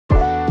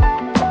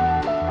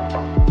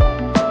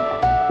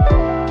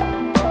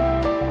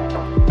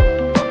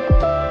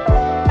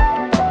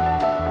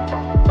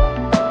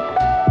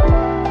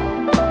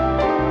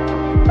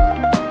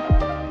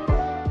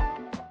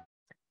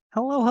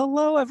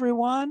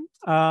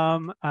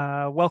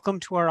everyone. Welcome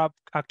to our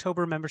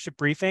October membership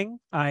briefing.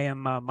 I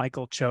am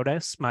Michael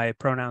Chodas. My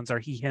pronouns are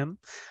he, him.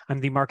 I'm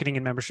the marketing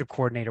and membership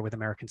coordinator with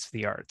Americans for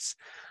the Arts.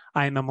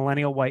 I am a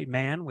millennial white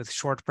man with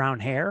short brown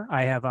hair.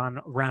 I have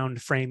on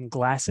round frame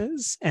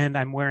glasses, and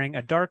I'm wearing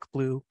a dark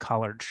blue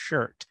collared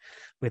shirt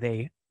with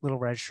a little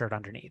red shirt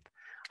underneath.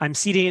 I'm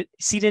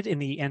seated in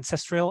the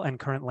ancestral and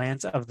current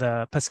lands of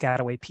the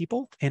Piscataway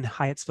people in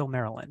Hyattsville,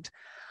 Maryland.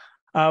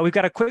 We've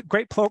got a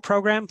great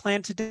program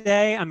planned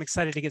today. I'm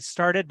excited to get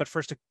started, but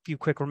first a few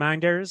quick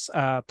reminders.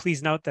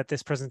 Please note that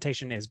this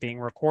presentation is being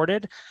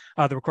recorded.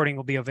 The recording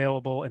will be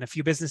available in a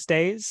few business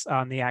days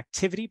on the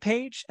activity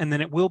page, and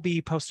then it will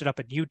be posted up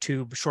at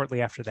YouTube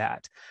shortly after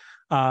that.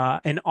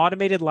 An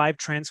automated live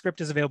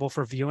transcript is available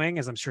for viewing,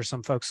 as I'm sure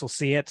some folks will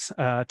see it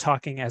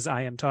talking as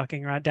I am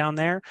talking right down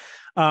there.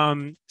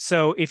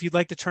 So if you'd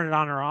like to turn it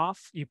on or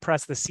off, you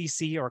press the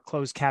CC or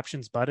closed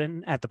captions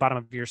button at the bottom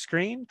of your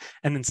screen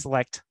and then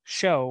select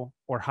show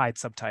or hide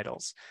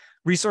subtitles.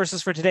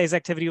 Resources for today's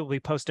activity will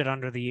be posted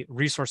under the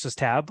resources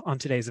tab on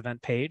today's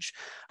event page.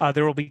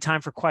 There will be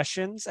time for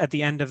questions at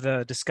the end of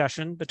the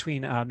discussion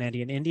between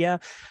Mandy and India.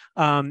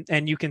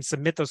 And you can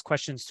submit those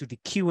questions to the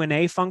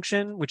Q&A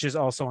function, which is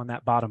also on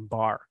that bottom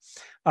bar.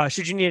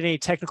 Should you need any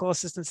technical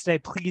assistance today,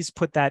 please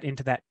put that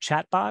into that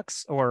chat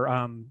box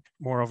or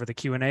more over the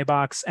Q&A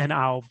box, and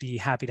I'll be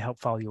happy to help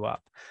follow you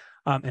up.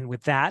 And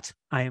with that,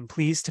 I am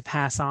pleased to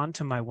pass on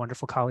to my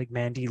wonderful colleague,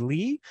 Mandy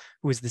Lee,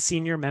 who is the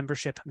Senior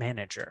Membership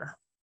Manager.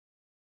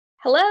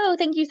 Hello,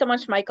 thank you so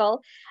much,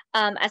 Michael.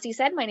 As you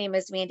said, my name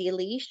is Mandy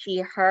Lee, she,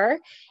 her,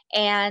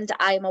 and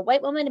I'm a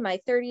white woman in my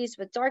 30s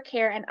with dark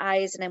hair and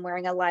eyes, and I'm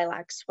wearing a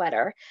lilac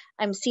sweater.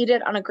 I'm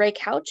seated on a gray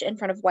couch in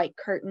front of white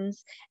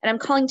curtains, and I'm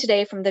calling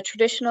today from the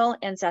traditional,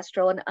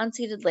 ancestral, and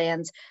unceded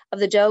lands of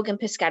the Dogue and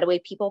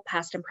Piscataway people,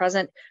 past and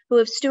present, who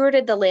have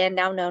stewarded the land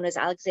now known as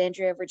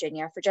Alexandria,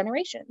 Virginia, for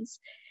generations.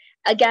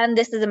 Again,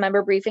 this is a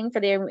member briefing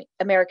for the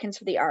Americans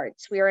for the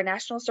Arts. We are a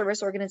national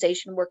service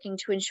organization working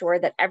to ensure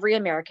that every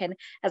American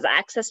has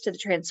access to the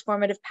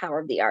transformative power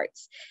of the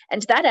arts.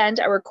 And to that end,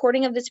 a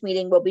recording of this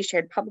meeting will be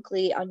shared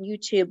publicly on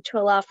YouTube to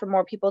allow for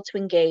more people to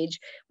engage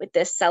with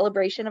this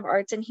celebration of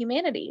arts and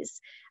humanities.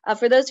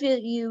 For those of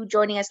you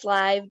joining us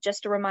live,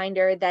 just a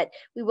reminder that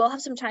we will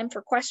have some time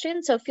for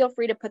questions, so feel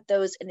free to put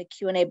those in the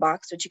Q&A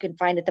box, which you can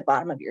find at the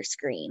bottom of your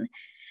screen.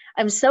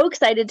 I'm so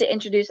excited to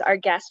introduce our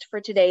guest for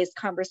today's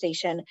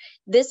conversation,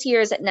 this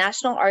year's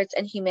National Arts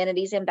and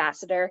Humanities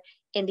Ambassador,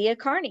 India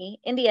Carney.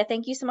 India,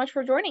 thank you so much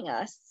for joining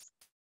us.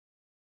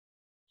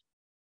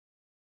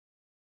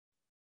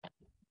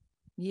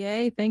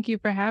 Yay, thank you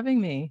for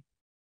having me.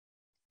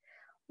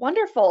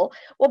 Wonderful.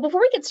 Well, before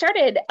we get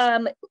started,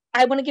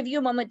 I want to give you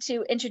a moment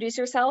to introduce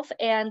yourself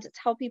and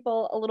tell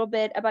people a little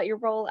bit about your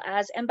role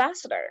as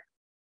ambassador.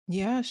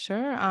 Yeah,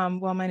 sure.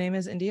 Well, my name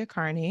is India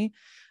Carney.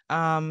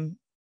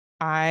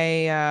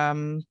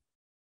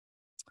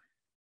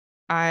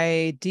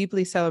 I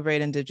deeply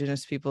celebrate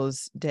Indigenous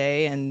Peoples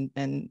Day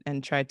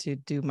and try to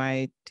do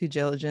my due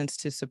diligence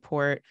to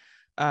support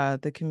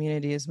the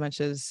community as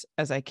much as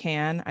I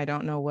can. I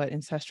don't know what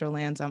ancestral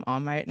lands I'm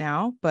on right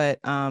now, but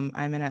I'm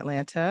in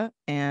Atlanta,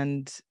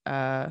 and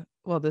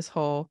well, this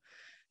whole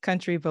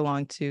country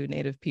belonged to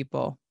Native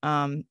people.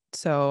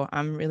 So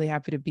I'm really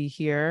happy to be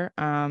here.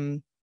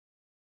 And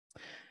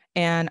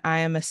I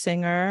am a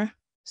singer,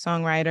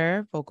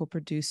 songwriter, vocal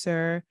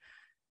producer,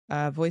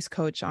 voice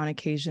coach on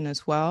occasion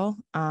as well.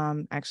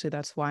 Actually,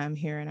 that's why I'm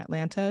here in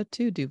Atlanta,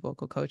 to do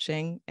vocal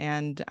coaching.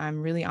 And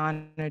I'm really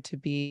honored to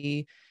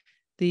be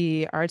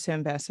the arts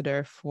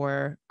ambassador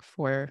for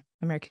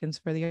Americans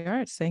for the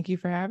Arts. Thank you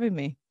for having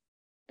me.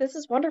 This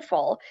is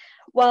wonderful.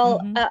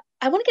 Well,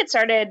 I want to get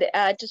started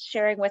just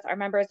sharing with our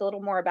members a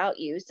little more about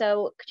you.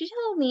 So could you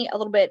tell me a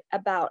little bit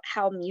about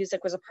how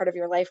music was a part of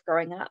your life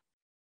growing up?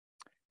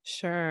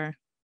 Sure.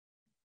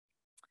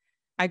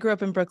 I grew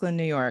up in Brooklyn,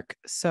 New York,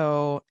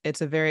 so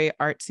it's a very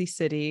artsy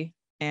city,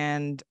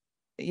 and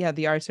yeah,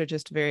 the arts are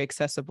just very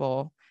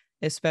accessible,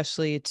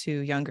 especially to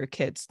younger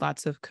kids.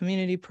 Lots of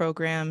community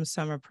programs,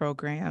 summer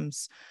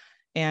programs,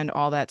 and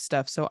all that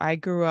stuff. So I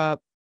grew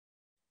up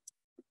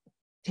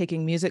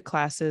taking music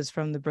classes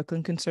from the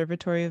Brooklyn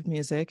Conservatory of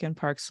Music in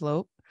Park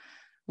Slope,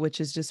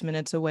 which is just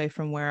minutes away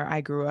from where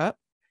I grew up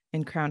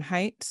in Crown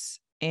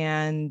Heights.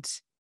 And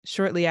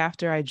shortly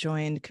after, I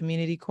joined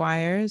community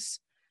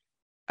choirs.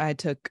 I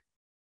took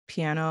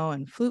piano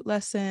and flute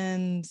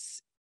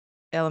lessons.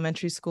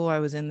 Elementary school, I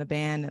was in the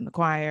band and the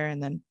choir,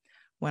 and then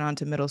went on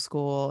to middle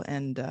school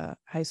and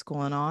high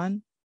school and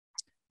on.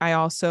 I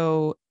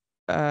also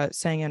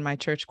sang in my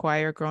church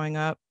choir growing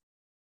up.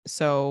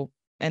 So,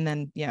 and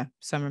then, yeah,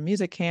 summer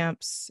music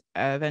camps.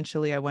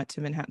 Eventually, I went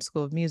to Manhattan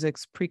School of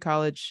Music's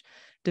pre-college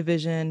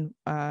division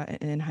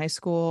in high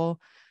school.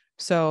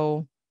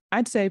 So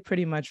I'd say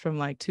pretty much from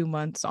like 2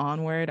 months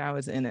onward, I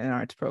was in an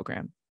arts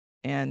program.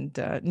 And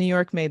New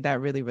York made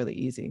that really, really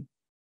easy.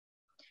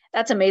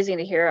 That's amazing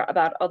to hear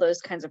about all those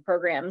kinds of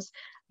programs.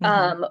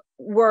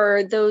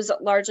 Were those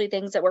largely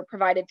things that were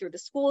provided through the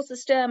school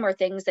system, or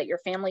things that your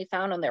family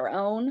found on their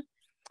own?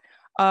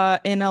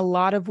 In a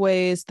lot of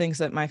ways, things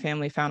that my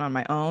family found on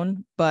my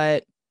own,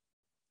 but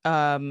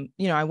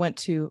I went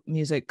to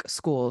music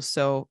schools,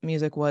 so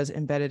music was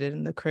embedded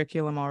in the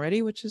curriculum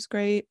already, which is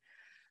great.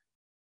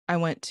 I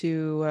went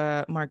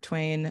to Mark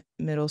Twain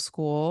Middle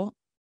School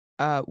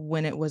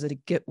when it was a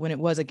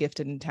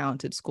gifted and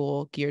talented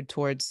school geared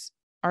towards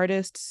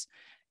artists,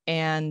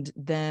 and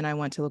then I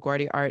went to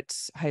LaGuardia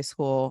Arts High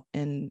School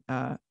in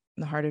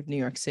the heart of New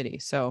York City.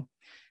 So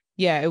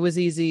yeah, it was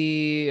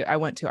easy. I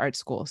went to art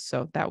school,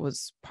 so that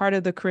was part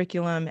of the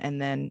curriculum, and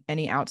then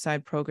any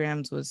outside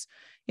programs was,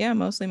 yeah,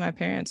 mostly my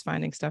parents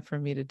finding stuff for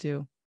me to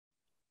do.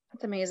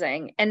 That's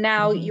amazing. And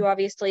now you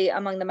obviously,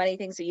 among the many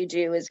things that you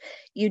do, is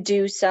you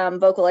do some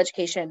vocal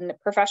education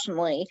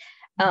professionally.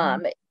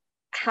 Mm-hmm.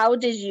 How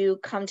did you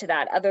come to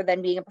that, other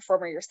than being a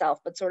performer yourself,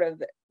 but sort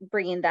of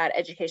bringing that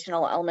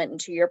educational element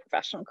into your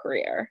professional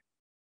career?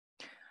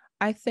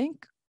 I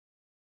think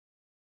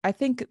I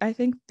think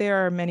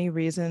there are many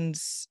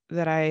reasons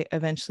that I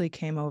eventually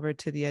came over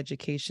to the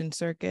education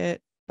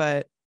circuit,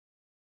 but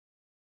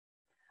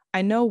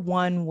I know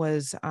one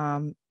was,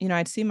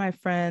 I'd see my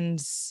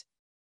friends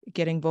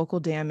getting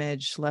vocal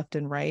damage left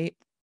and right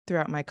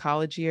throughout my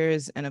college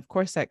years. And of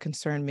course, that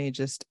concerned me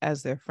just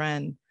as their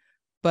friend.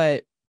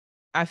 But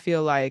I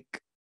feel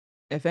like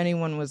if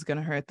anyone was going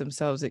to hurt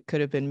themselves, it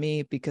could have been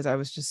me because I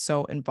was just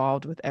so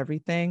involved with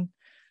everything.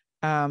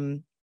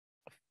 Um,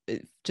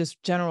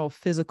 just general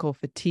physical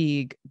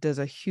fatigue does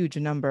a huge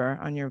number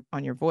on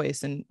your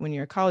voice. And when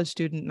you're a college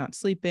student, not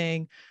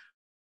sleeping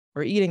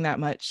or eating that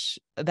much,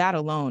 that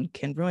alone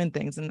can ruin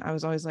things. And I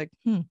was always like,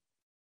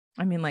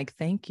 I mean, like,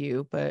 thank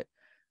you, but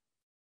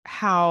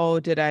how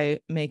did I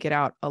make it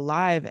out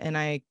alive? And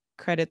I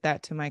credit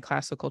that to my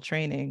classical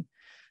training.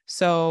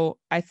 So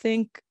I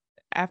think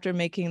after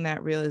making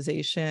that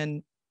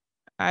realization,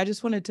 I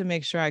just wanted to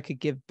make sure I could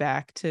give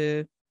back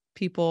to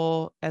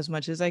people as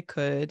much as I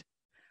could.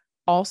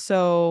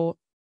 Also,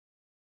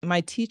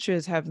 my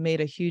teachers have made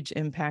a huge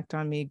impact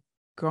on me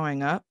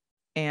growing up,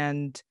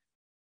 and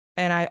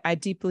I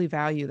deeply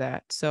value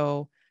that.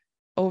 So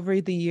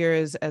over the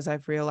years, as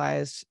I've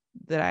realized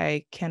that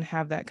I can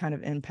have that kind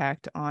of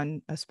impact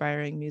on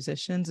aspiring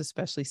musicians,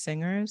 especially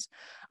singers,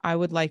 I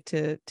would like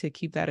to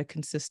keep that a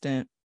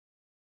consistent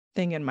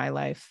thing in my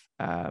life,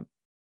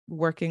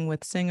 working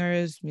with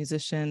singers,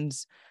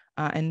 musicians,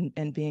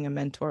 and being a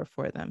mentor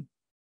for them.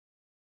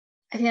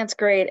 I think that's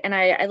great. And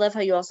I love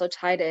how you also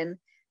tied in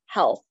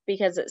health,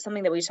 because it's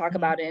something that we talk Mhm.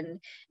 about in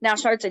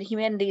National Arts and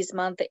Humanities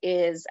Month,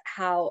 is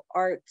how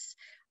arts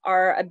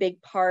are a big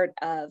part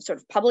of sort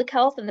of public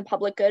health and the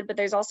public good. But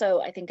there's also,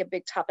 I think, a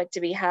big topic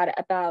to be had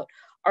about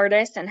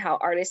artists and how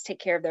artists take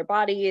care of their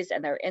bodies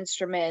and their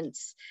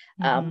instruments,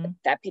 Mhm.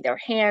 that be their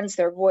hands,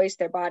 their voice,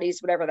 their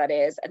bodies, whatever that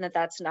is, and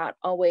that's not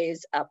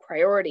always a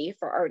priority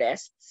for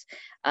artists.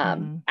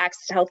 Mhm.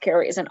 Access to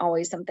healthcare isn't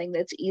always something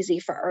that's easy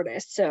for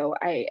artists. So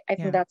I think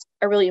Yeah. that's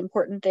a really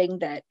important thing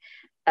that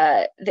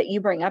that you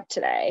bring up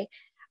today.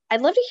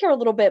 I'd love to hear a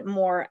little bit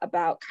more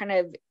about kind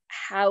of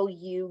how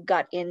you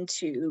got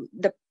into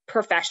the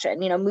profession,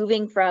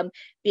 moving from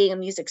being a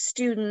music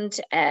student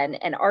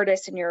and an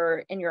artist in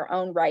your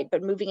own right,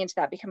 but moving into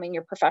that becoming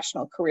your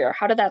professional career.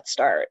 How did that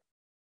start?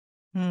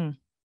 Hmm.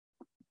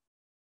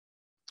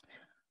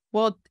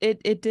 Well,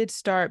 it did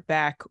start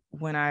back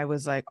when I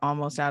was like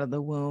almost out of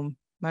the womb.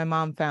 My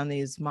mom found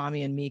these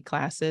mommy and me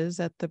classes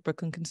at the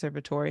Brooklyn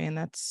Conservatory, and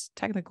that's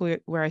technically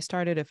where I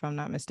started, if I'm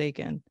not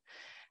mistaken.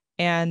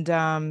 And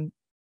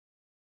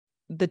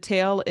the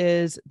tale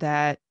is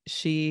that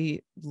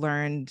she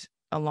learned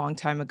a long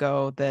time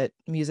ago that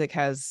music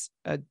has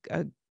a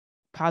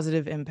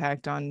positive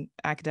impact on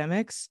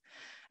academics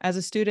as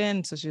a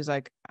student. So she was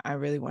like, I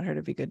really want her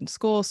to be good in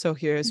school. So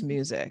here's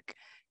music.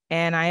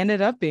 And I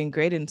ended up being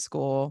great in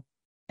school.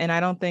 And I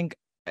don't think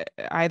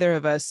either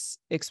of us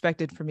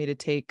expected for me to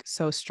take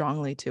so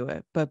strongly to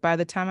it. But by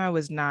the time I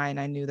was 9,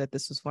 I knew that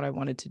this was what I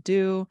wanted to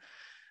do.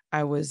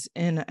 I was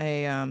in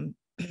a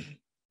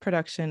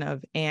production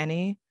of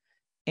Annie,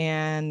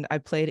 and I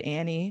played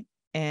Annie.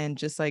 And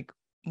just like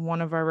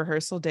one of our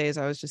rehearsal days,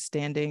 I was just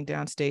standing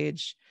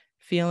downstage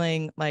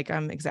feeling like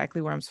I'm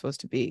exactly where I'm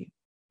supposed to be.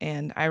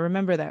 And I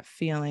remember that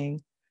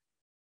feeling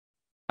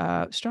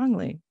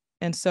strongly.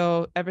 And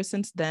so ever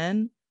since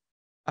then,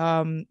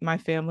 my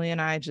family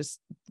and I just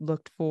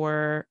looked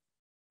for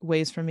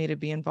ways for me to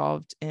be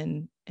involved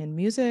in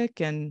music,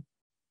 and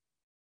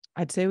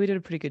I'd say we did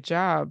a pretty good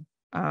job.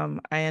 I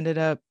ended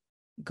up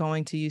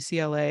going to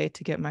UCLA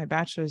to get my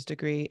bachelor's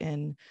degree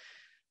in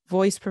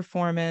voice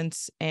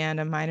performance and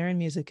a minor in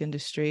music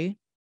industry.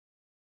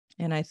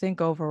 And I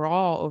think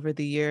overall, over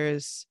the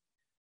years,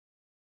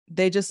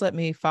 they just let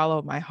me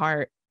follow my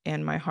heart.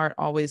 And my heart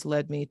always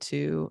led me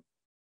to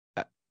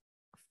uh,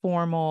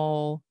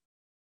 formal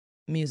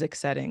music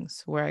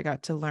settings where I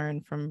got to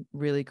learn from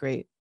really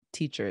great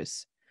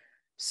teachers.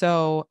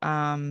 So,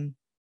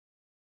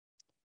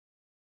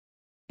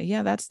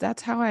 yeah,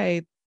 that's how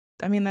I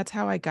mean, that's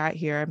how I got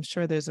here. I'm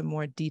sure there's a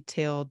more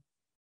detailed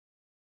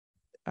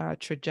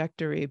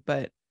trajectory,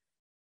 but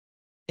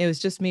it was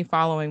just me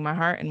following my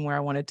heart and where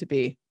I wanted to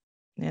be.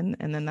 And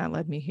then that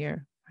led me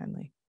here.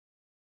 kindly.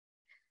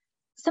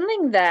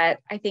 Something that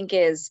I think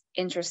is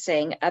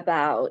interesting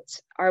about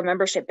our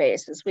membership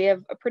base is we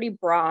have a pretty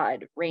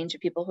broad range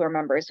of people who are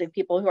members. We have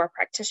people who are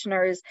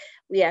practitioners.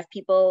 We have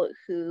people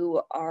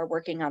who are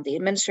working on the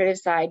administrative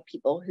side,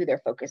 people who their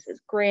focus is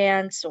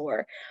grants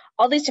or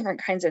all these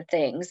different kinds of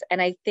things.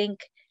 And I think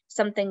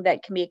something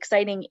that can be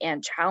exciting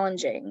and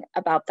challenging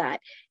about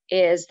that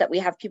is that we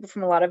have people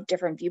from a lot of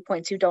different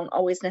viewpoints who don't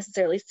always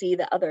necessarily see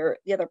the other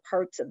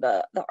parts of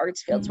the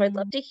arts field. So I'd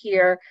love to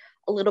hear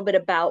a little bit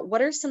about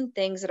what are some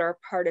things that are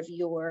part of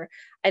your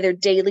either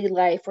daily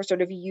life or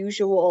sort of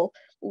usual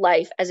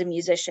life as a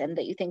musician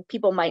that you think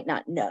people might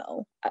not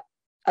know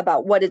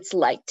about what it's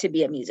like to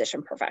be a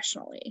musician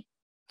professionally.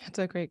 That's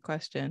a great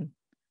question.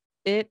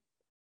 It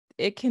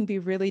can be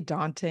really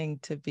daunting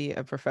to be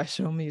a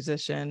professional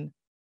musician,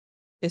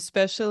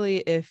 especially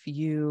if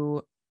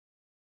you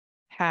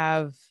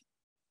have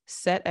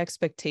set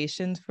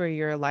expectations for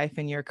your life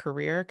and your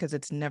career, because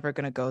it's never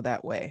going to go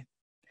that way.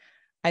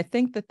 I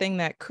think the thing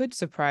that could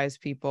surprise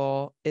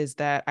people is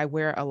that I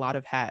wear a lot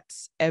of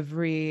hats.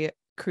 Every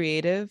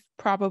creative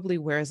probably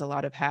wears a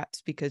lot of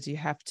hats because you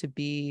have to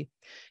be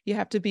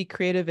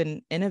creative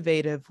and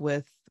innovative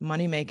with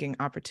money-making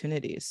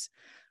opportunities.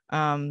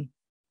 And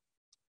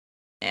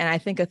I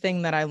think a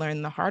thing that I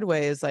learned the hard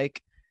way is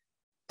like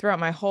throughout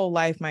my whole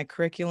life, my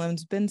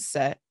curriculum's been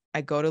set.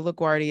 I go to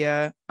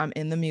LaGuardia, I'm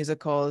in the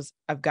musicals,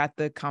 I've got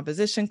the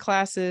composition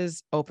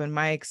classes, open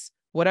mics,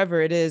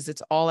 whatever it is,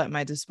 it's all at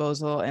my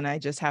disposal and I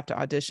just have to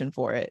audition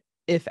for it,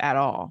 if at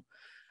all.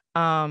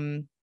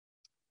 And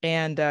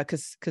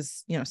because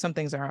some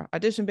things are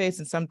audition based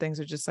and some things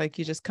are just like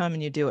you just come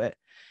and you do it.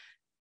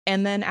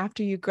 And then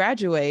after you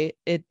graduate,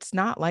 it's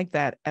not like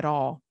that at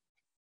all.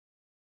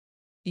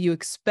 You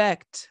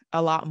expect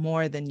a lot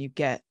more than you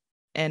get.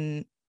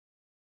 And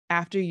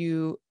after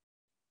you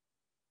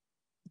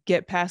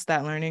get past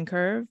that learning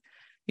curve,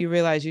 you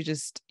realize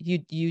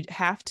you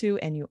have to,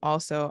 and you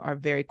also are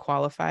very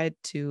qualified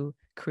to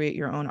create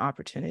your own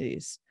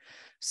opportunities.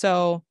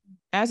 So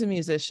as a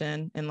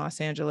musician in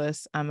Los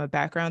Angeles, I'm a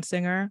background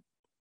singer.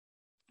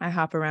 I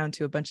hop around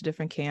to a bunch of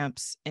different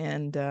camps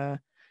and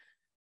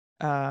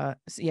I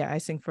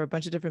sing for a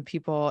bunch of different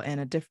people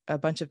and a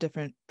bunch of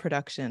different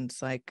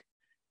productions like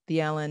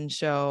The Ellen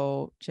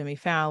Show, Jimmy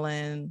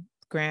Fallon,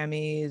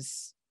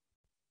 Grammys,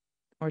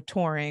 or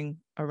touring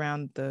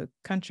around the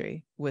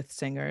country with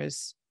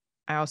singers.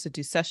 I also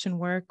do session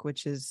work,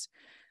 which is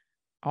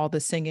all the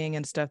singing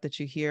and stuff that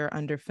you hear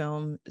under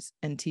film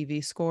and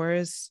TV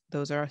scores.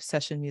 Those are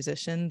session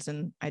musicians,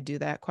 and I do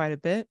that quite a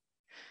bit.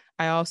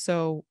 I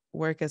also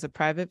work as a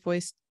private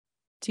voice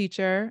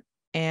teacher,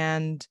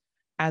 and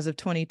as of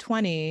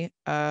 2020,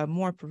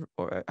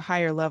 or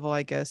higher level,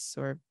 I guess,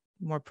 or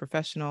more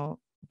professional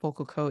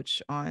vocal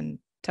coach on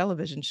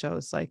television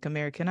shows like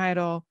American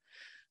Idol,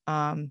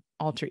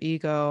 Alter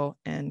Ego,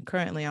 and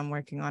currently I'm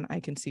working on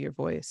I Can See Your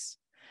Voice.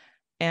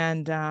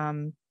 And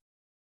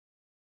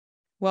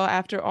well,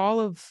 after all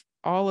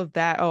of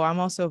that, I'm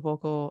also a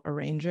vocal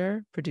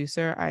arranger,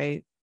 producer.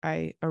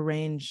 I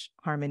arrange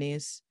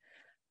harmonies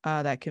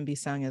that can be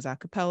sung as a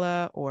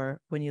cappella,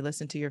 or when you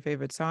listen to your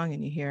favorite song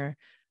and you hear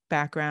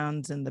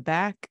backgrounds in the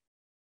back,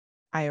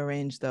 I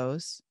arrange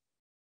those.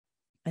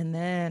 And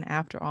then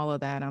after all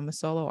of that, I'm a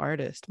solo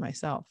artist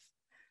myself.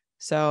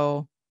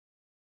 So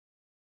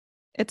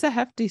it's a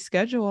hefty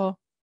schedule.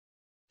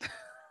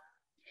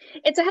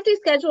 It's a hefty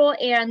schedule,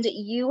 and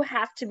you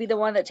have to be the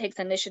one that takes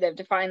initiative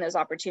to find those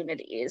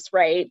opportunities,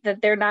 right?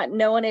 That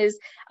no one is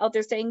out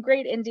there saying,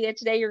 great, India,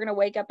 today you're going to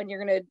wake up and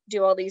you're going to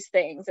do all these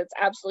things. It's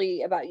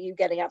absolutely about you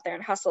getting out there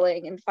and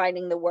hustling and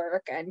finding the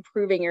work and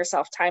proving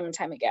yourself time and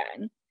time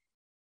again.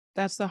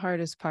 That's the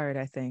hardest part,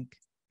 I think.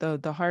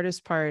 The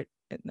hardest part,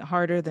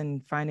 harder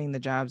than finding the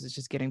jobs, is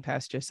just getting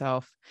past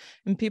yourself.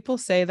 And people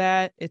say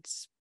that,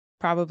 it's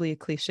probably a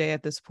cliche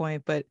at this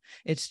point, but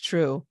it's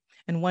true.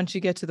 And once you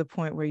get to the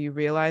point where you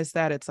realize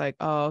that, it's like,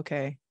 oh,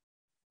 okay.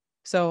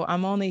 So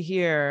I'm only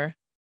here.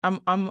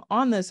 I'm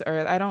on this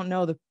earth. I don't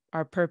know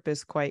our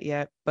purpose quite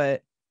yet,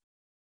 but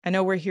I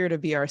know we're here to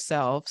be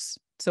ourselves.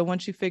 So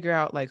once you figure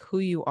out like who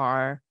you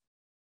are,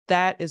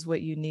 that is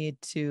what you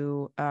need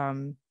to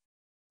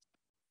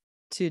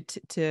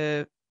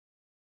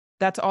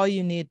that's all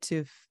you need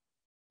to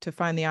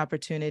find the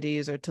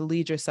opportunities or to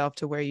lead yourself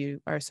to where you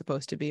are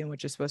supposed to be and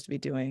what you're supposed to be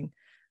doing.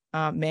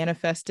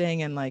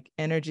 Manifesting and like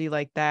energy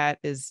like that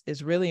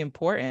is really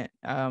important,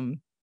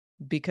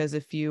 because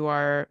if you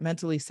are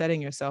mentally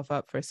setting yourself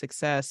up for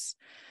success,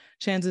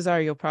 chances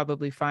are you'll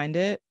probably find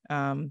it,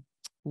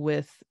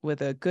 with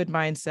a good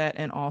mindset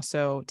and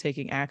also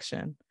taking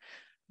action.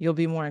 You'll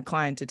be more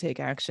inclined to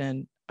take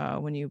action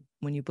when you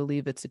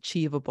believe it's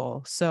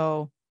achievable.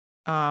 So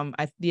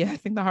I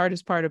think the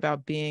hardest part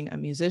about being a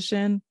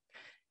musician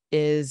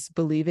is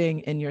believing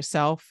in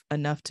yourself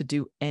enough to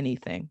do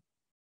anything.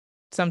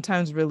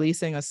 Sometimes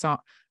releasing a song,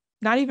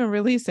 not even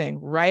releasing,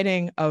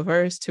 writing a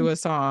verse to a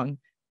song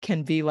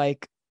can be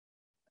like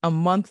a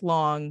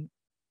month-long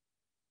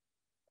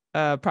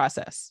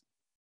process,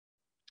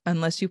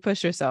 unless you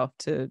push yourself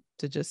to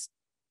just,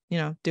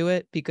 do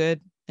it, be good,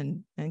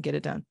 and get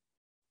it done.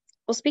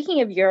 Well,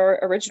 speaking of your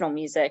original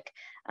music,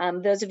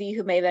 those of you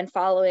who may have been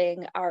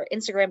following our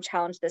Instagram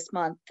challenge this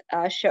month,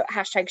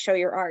 #show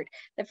your art.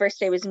 The first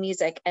day was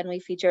music, and we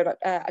featured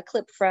a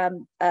clip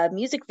from a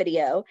music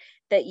video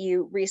that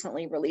you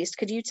recently released.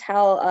 Could you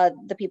tell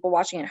the people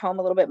watching at home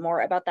a little bit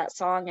more about that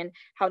song and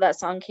how that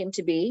song came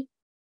to be?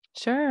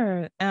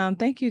 Sure.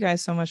 Thank you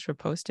guys so much for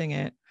posting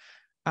it.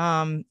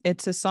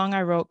 It's a song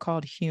I wrote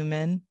called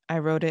Human. I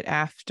wrote it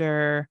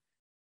after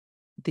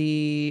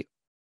the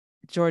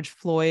George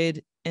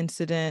Floyd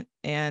incident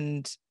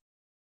and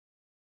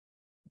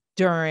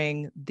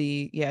during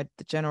the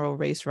general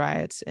race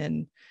riots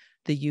in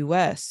the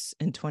US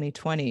in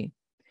 2020.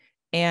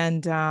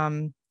 And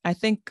I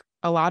think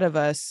a lot of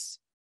us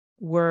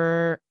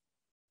were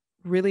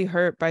really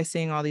hurt by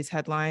seeing all these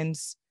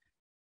headlines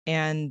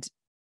and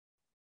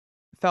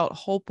felt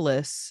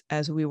hopeless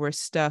as we were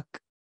stuck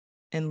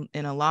in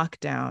a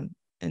lockdown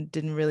and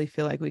didn't really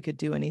feel like we could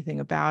do anything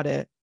about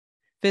it.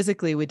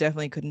 Physically, we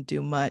definitely couldn't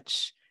do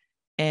much.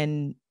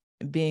 And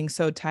being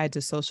so tied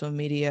to social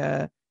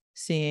media,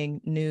 seeing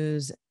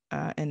news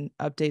and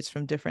updates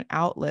from different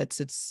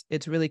outlets,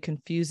 it's really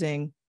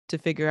confusing to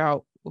figure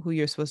out who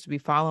you're supposed to be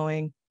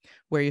following,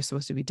 where you're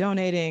supposed to be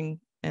donating,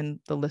 and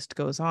the list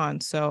goes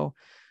on. So,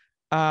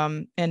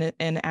 and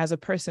as a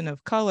person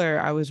of color,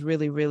 I was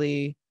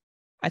really,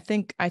 I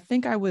think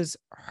I was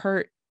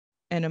hurt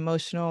and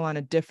emotional on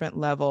a different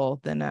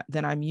level than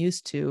I'm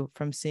used to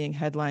from seeing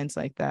headlines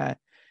like that.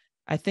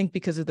 I think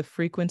because of the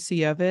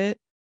frequency of it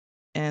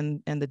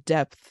and the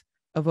depth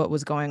of what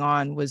was going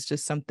on was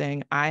just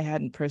something I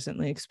hadn't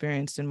personally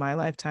experienced in my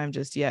lifetime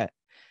just yet.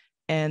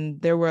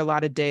 And there were a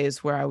lot of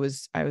days where I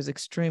was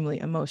extremely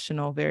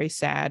emotional, very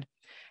sad.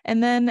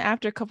 And then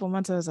after a couple of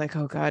months, I was like,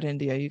 oh God,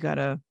 India, you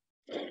gotta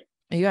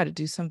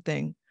do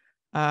something.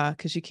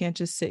 Because you can't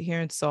just sit here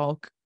and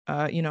sulk,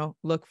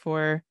 look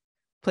for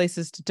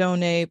places to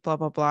donate, blah,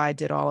 blah, blah. I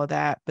did all of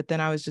that. But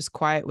then I was just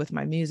quiet with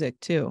my music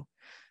too.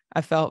 I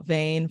felt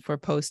vain for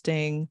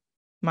posting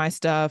my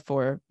stuff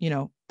or,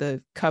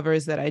 the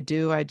covers that I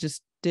do. I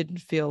just didn't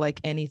feel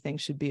like anything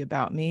should be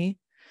about me.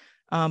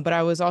 But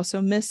I was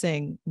also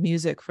missing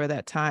music for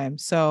that time.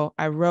 So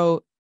I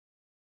wrote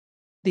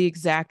the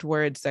exact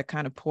words that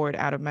kind of poured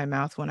out of my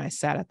mouth when I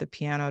sat at the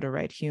piano to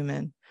write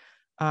Human.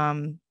 If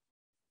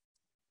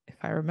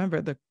I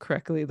remember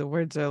correctly, the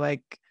words are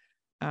like,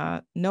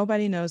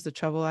 nobody knows the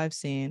trouble I've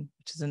seen,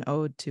 which is an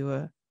ode to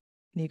a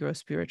Negro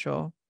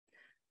spiritual.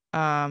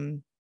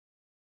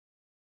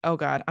 Oh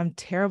God, I'm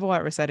terrible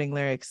at reciting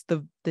lyrics.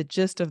 The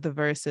gist of the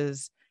verse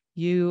is,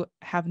 you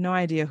have no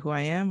idea who I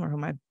am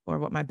or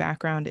what my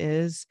background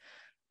is.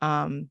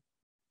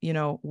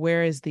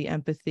 Where is the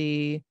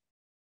empathy?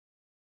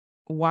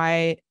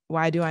 Why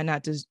do I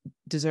not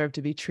deserve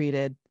to be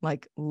treated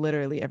like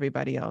literally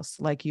everybody else,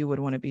 like you would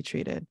want to be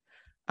treated?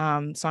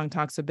 Song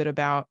talks a bit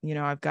about,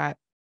 I've got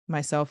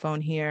my cell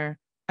phone here.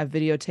 I've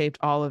videotaped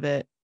all of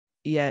it,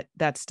 yet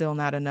that's still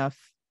not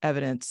enough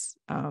evidence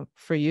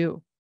for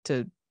you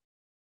to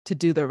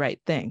do the right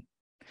thing.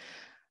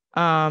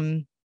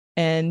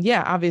 And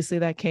yeah, obviously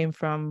that came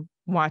from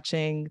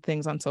watching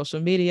things on social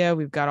media.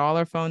 We've got all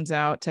our phones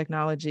out.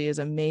 Technology is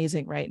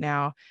amazing right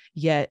now,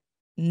 yet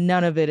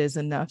none of it is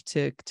enough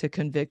to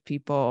convict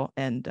people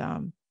and,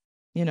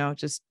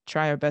 just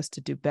try our best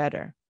to do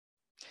better.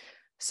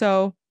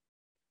 So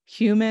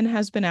Human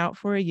has been out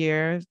for a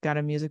year, got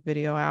a music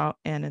video out,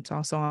 and it's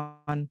also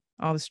on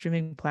all the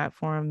streaming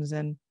platforms.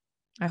 And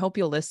I hope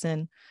you'll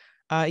listen.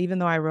 Even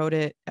though I wrote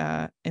it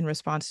in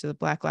response to the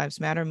Black Lives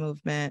Matter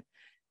movement,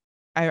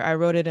 I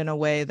wrote it in a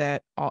way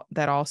that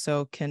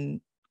also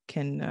can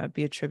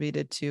be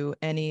attributed to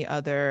any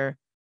other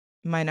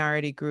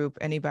minority group,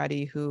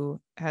 anybody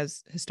who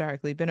has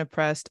historically been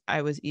oppressed.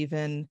 I was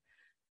even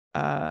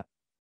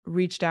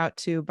reached out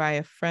to by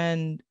a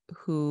friend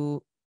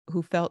who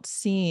felt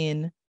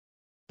seen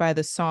by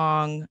the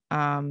song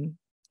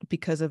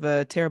because of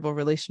a terrible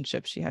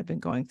relationship she had been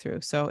going through.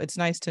 So it's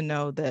nice to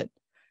know that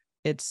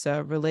it's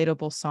a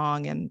relatable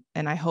song,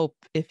 and I hope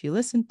if you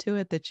listen to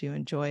it that you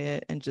enjoy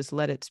it and just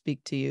let it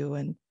speak to you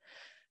and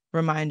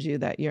remind you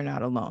that you're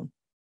not alone.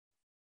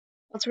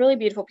 It's a really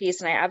beautiful piece,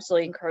 and I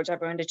absolutely encourage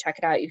everyone to check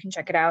it out. You can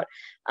check it out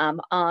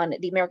on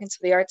the Americans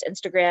for the Arts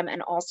Instagram,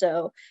 and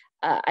also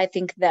I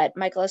think that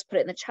Michael has put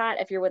it in the chat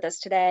if you're with us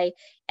today,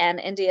 and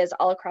India is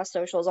all across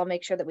socials. I'll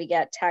make sure that we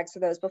get tags for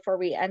those before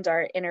we end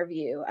our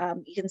interview.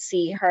 You can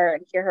see her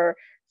and hear her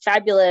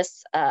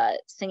fabulous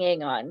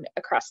singing on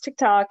across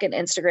TikTok and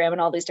Instagram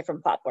and all these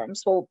different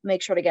platforms. We'll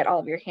make sure to get all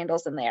of your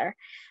handles in there.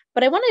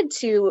 But I wanted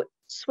to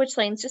switch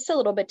lanes just a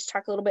little bit to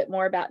talk a little bit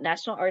more about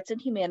National Arts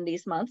and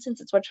Humanities Month,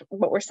 since it's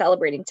what we're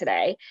celebrating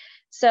today.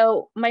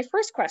 So my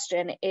first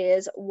question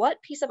is,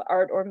 what piece of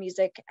art or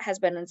music has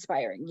been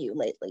inspiring you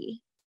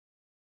lately?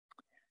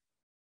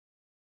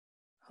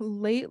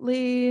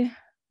 Lately,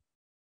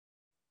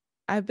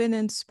 I've been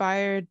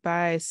inspired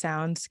by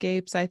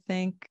soundscapes, I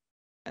think.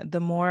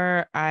 The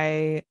more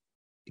I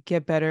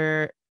get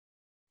better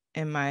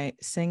in my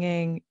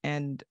singing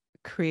and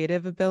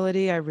creative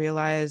ability, I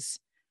realize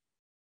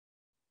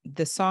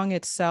the song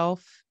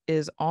itself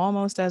is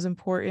almost as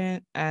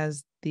important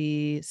as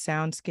the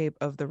soundscape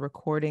of the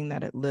recording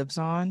that it lives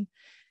on.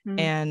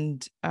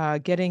 And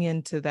getting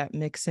into that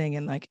mixing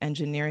and like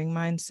engineering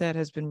mindset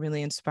has been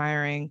really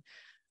inspiring,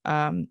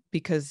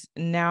 because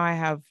now I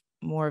have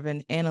more of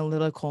an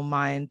analytical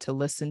mind to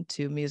listen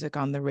to music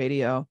on the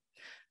radio,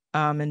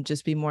 and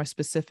just be more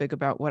specific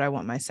about what I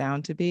want my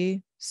sound to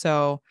be.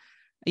 So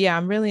yeah,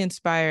 I'm really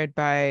inspired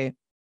by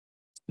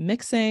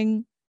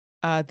mixing,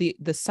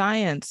 the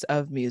science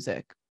of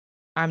music.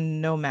 I'm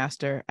no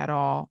master at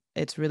all.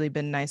 It's really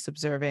been nice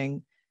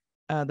observing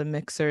the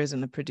mixers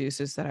and the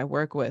producers that I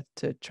work with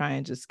to try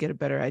and just get a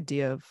better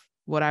idea of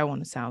what I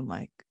want to sound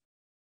like.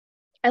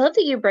 I love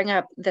that you bring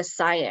up the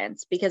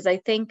science, because I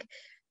think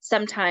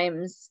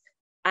sometimes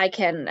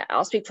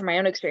I'll speak from my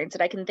own experience,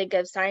 that I can think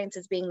of science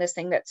as being this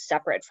thing that's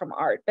separate from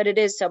art, but it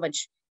is so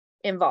much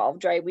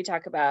involved, right? We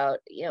talk about,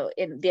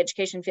 in the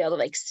education field, of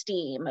like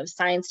STEAM, of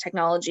science,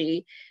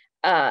 technology,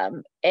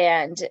 and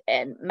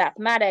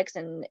mathematics,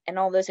 and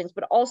all those things,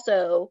 but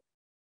also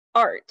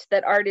art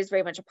is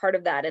very much a part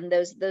of that, and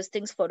those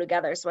things flow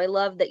together. So I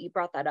love that you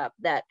brought that up,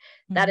 that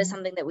is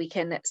something that we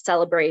can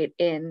celebrate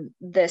in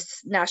this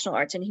National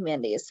Arts and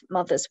Humanities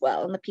Month as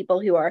well, and the people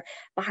who are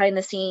behind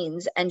the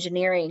scenes,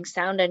 engineering,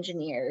 sound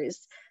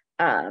engineers,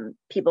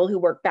 people who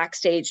work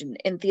backstage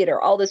in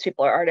theater. All those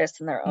people are artists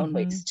in their own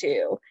ways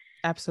too.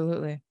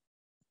 Absolutely.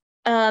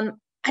 um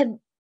I,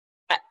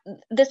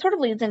 this sort of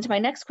leads into my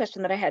next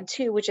question that I had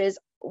too, which is,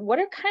 what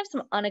are kind of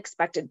some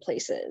unexpected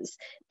places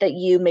that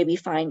you maybe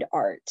find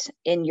art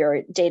in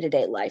your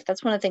day-to-day life?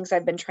 That's one of the things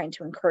I've been trying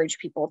to encourage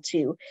people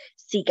to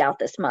seek out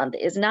this month,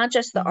 is not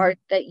just the art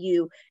that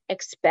you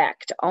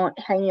expect on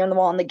hanging on the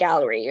wall in the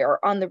gallery or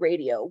on the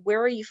radio.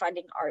 Where are you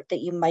finding art that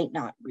you might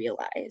not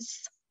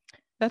realize?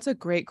 That's a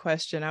great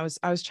question. I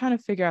was trying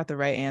to figure out the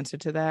right answer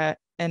to that,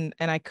 and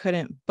I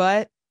couldn't,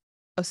 but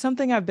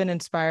something I've been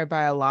inspired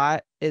by a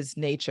lot is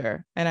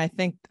nature. And I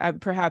think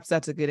perhaps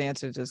that's a good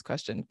answer to this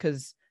question,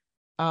 because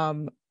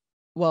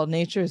well,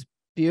 nature is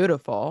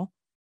beautiful,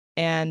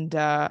 and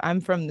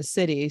I'm from the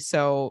city,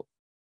 so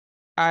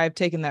I've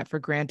taken that for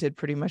granted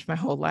pretty much my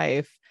whole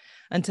life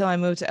until I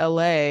moved to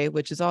LA,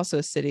 which is also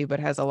a city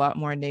but has a lot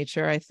more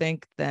nature, I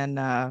think, than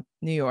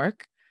New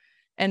York.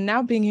 And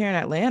now being here in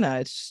Atlanta,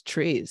 it's just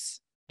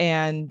trees.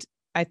 And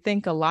I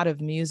think a lot of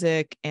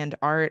music and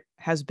art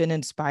has been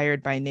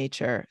inspired by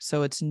nature.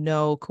 So it's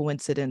no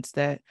coincidence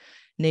that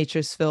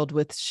nature's filled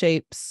with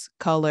shapes,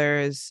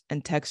 colors,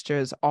 and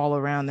textures all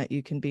around that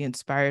you can be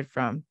inspired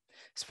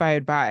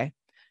by.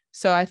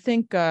 So I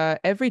think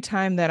every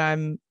time that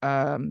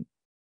I'm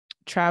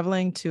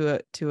traveling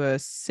to a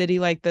city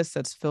like this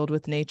that's filled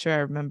with nature. I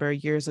remember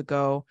years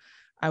ago,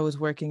 I was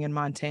working in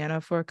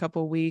Montana for a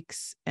couple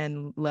weeks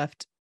and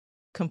left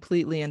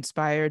completely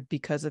inspired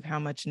because of how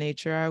much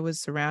nature I was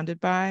surrounded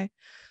by.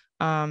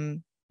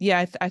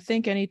 Yeah, I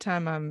think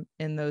anytime I'm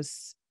in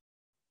those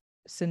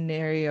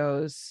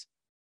scenarios,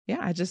 yeah,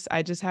 I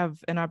just have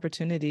an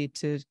opportunity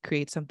to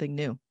create something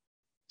new.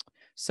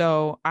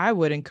 So I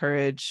would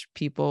encourage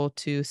people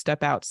to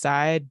step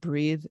outside,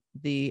 breathe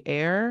the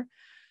air,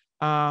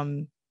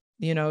 um,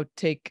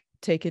 take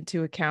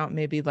into account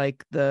maybe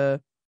like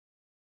the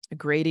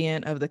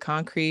gradient of the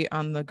concrete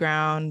on the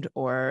ground,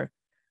 or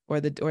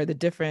the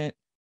different,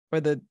 or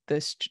the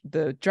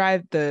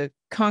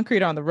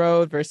concrete on the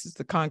road versus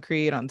the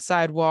concrete on the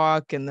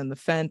sidewalk, and then the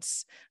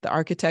fence, the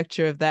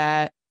architecture of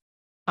that.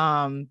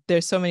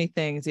 There's so many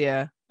things.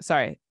 Yeah,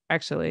 sorry,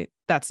 actually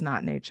that's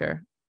not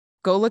nature.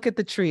 Go look at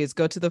the trees,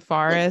 go to the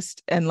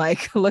forest and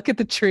like look at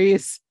the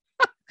trees,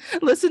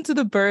 listen to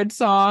the bird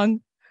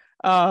song,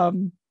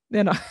 um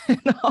and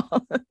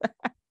all.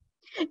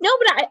 No,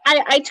 but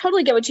I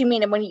totally get what you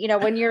mean. And when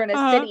you're in a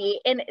Uh-huh. city,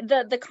 and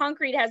the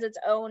concrete has its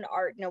own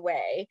art in a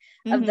way,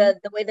 of Mm-hmm.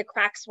 the way the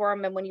cracks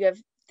form, and when you have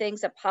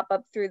things that pop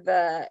up through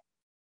the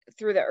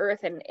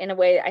earth, and in a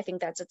way, I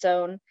think that's its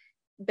own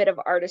bit of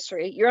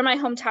artistry. You're in my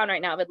hometown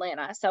right now of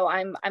Atlanta, so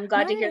I'm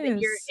glad to hear that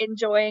you're Nice.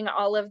 enjoying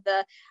all of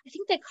the, I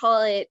think they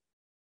call it,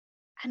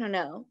 I don't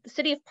know, the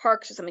city of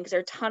parks or something, because there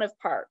are a ton of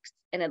parks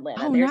in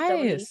Atlanta. Oh, There's so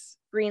many nice.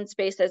 green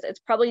spaces. It's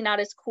probably not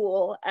as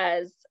cool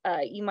as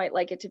you might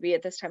like it to be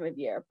at this time of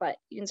year, but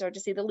you can start to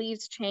see the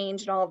leaves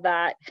change and all of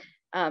that.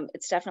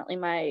 It's definitely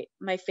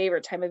my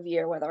favorite time of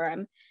year, whether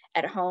I'm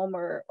at home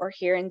or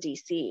here in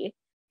DC.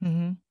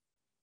 Mm-hmm.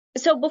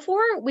 So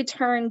before we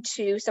turn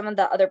to some of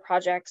the other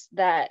projects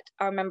that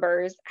our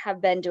members have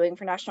been doing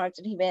for National Arts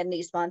and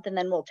Humanities Month, and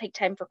then we'll take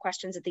time for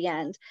questions at the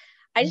end,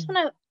 I just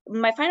want to,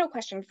 my final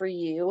question for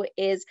you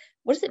is,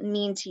 what does it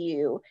mean to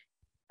you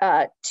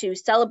to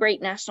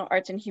celebrate National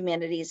Arts and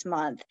Humanities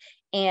Month?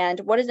 And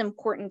what is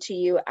important to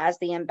you as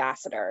the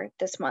ambassador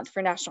this month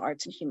for National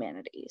Arts and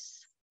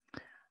Humanities?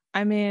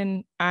 I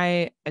mean,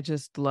 I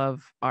just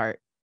love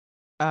art,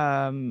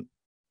 um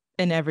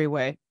in every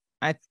way.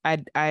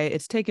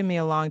 It's taken me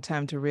a long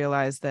time to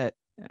realize that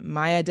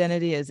my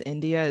identity as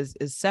India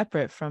is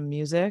separate from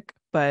music,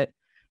 but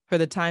for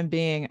the time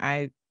being,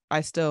 I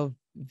still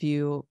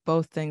view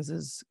both things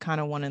as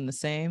kind of one and the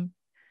same.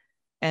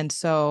 And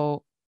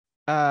so,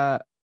 uh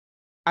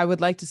I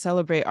would like to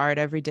celebrate art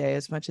every day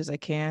as much as I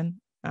can.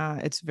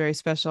 It's very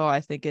special.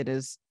 I think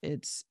it's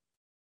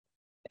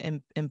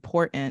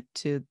important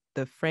to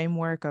the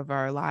framework of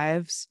our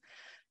lives.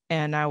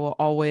 And I will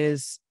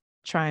always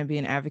try and be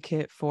an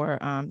advocate for,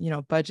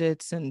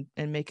 budgets and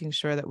making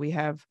sure that we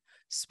have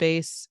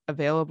space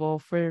available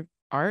for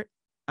art.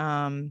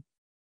 And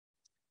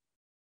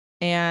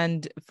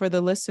for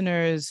the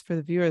listeners, for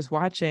the viewers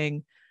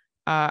watching,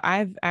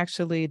 I've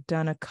actually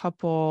done a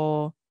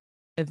couple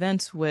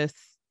events with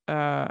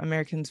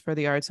Americans for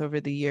the Arts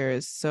over the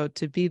years. So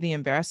to be the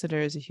ambassador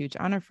is a huge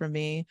honor for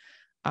me.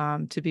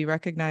 To be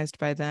recognized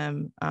by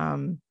them,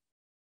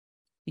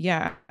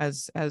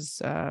 as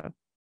a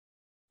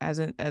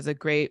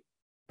great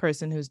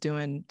person who's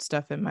doing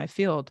stuff in my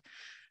field.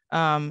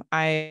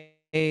 I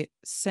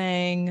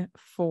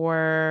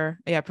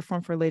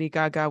performed for Lady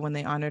Gaga when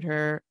they honored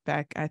her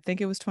back, I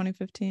think it was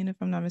 2015, if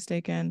I'm not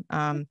mistaken.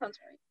 Sounds right.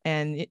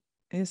 And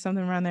it's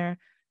something around there.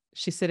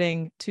 She's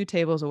sitting 2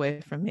 tables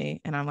away from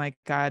me, and I'm like,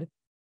 God,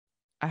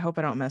 I hope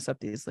I don't mess up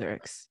these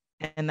lyrics.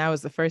 And that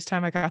was the first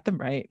time I got them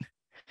right.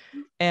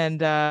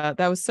 And that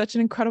was such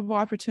an incredible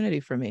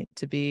opportunity for me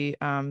to be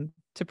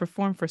to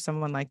perform for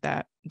someone like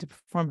that, to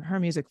perform her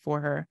music for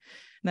her.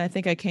 And I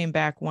think I came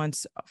back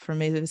once for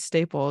Mavis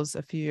Staples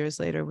a few years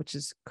later, which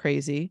is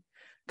crazy.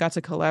 Got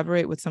to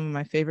collaborate with some of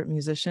my favorite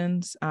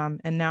musicians. And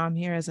now I'm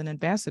here as an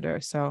ambassador.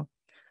 So,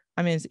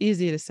 I mean, it's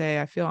easy to say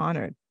I feel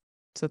honored.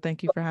 So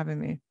thank you for having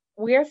me.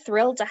 We're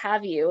thrilled to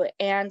have you.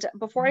 And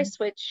before I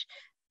switch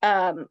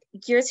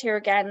gears here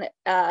again,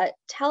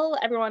 tell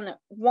everyone,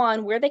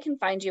 one, where they can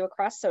find you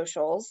across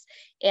socials.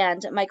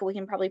 And Michael, we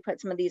can probably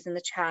put some of these in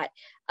the chat.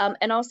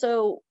 And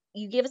also,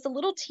 you gave us a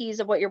little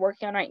tease of what you're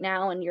working on right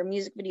now, and your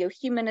music video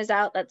Human is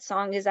out, that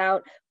song is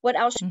out. What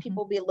else should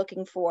people be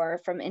looking for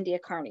from India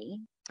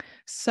Carney?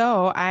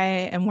 So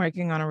I am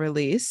working on a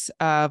release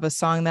of a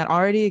song that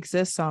already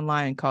exists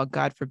online called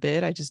God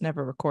Forbid. I just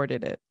never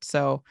recorded it.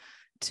 So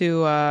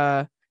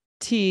to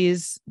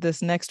tease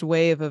this next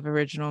wave of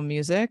original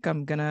music,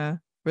 I'm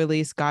gonna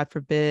release God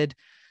Forbid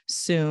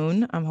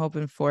soon. I'm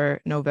hoping for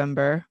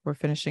November. We're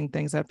finishing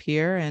things up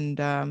here, and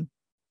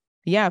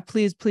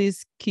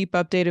please keep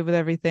updated with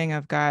everything.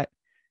 I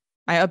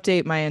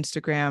update my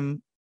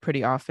Instagram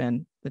pretty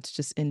often. It's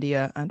just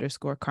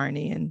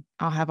India_Carney, and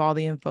I'll have all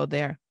the info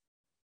there.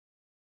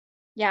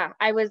 Yeah,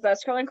 I was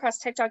scrolling across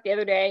TikTok the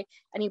other day,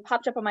 and you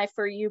popped up on my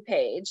For You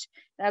page,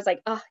 and I was like,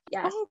 oh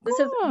yes, this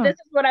is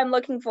what I'm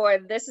looking for.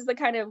 This is the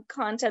kind of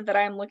content that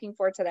I'm looking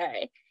for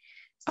today.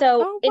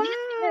 So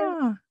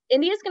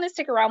India's going to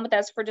stick around with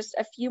us for just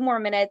a few more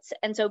minutes,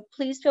 and so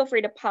please feel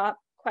free to pop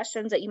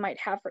questions that you might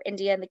have for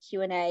India in the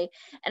Q&A.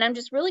 And I'm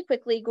just really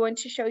quickly going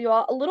to show you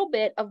all a little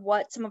bit of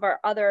what some of our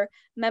other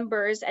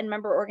members and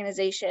member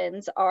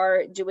organizations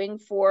are doing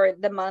for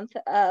the month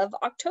of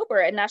October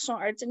and National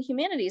Arts and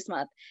Humanities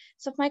Month.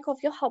 So Michael,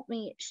 if you'll help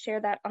me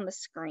share that on the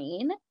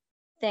screen.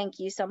 Thank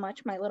you so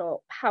much. My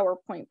little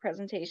PowerPoint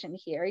presentation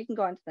here. You can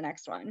go on to the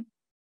next one.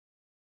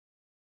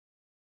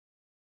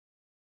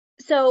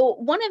 So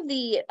one of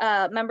the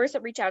members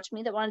that reached out to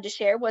me that wanted to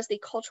share was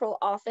the Cultural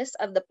Office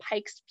of the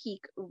Pikes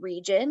Peak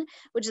region,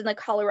 which is in the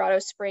Colorado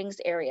Springs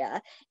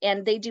area.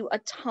 And they do a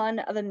ton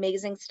of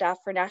amazing stuff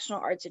for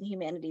National Arts and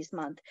Humanities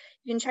Month.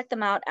 You can check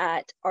them out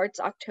at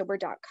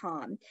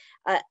artsoctober.com.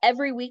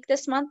 Every week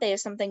this month, they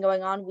have something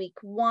going on. Week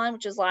 1,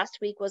 which was last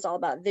week, was all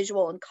about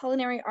visual and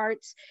culinary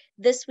arts.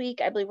 This week,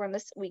 I believe we're in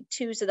this week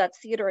 2, so that's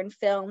theater and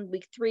film.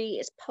 Week 3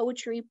 is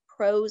poetry,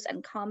 prose,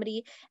 and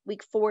comedy.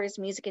 Week 4 is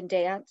music and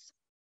dance.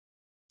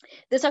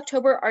 This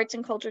October, arts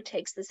and culture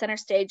takes the center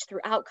stage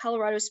throughout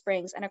Colorado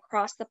Springs and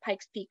across the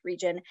Pikes Peak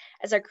region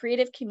as our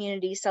creative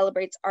community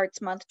celebrates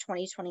Arts Month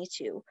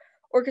 2022.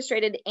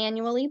 Orchestrated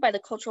annually by the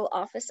Cultural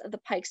Office of the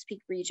Pikes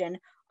Peak region,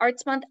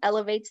 Arts Month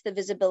elevates the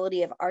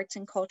visibility of arts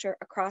and culture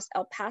across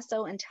El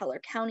Paso and Teller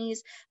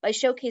counties by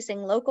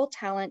showcasing local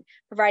talent,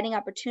 providing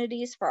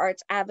opportunities for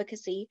arts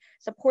advocacy,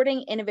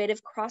 supporting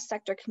innovative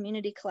cross-sector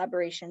community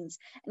collaborations,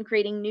 and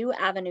creating new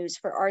avenues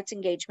for arts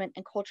engagement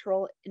and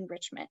cultural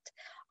enrichment.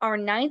 Our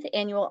 9th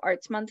annual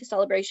Arts Month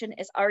celebration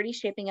is already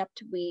shaping up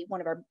to be one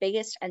of our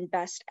biggest and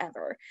best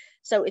ever.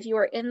 So if you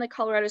are in the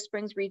Colorado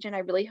Springs region, I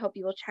really hope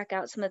you will check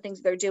out some of the things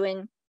they're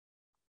doing.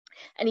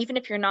 And even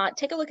if you're not,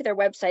 take a look at their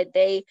website.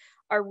 They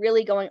are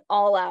really going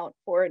all out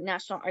for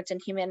National Arts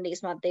and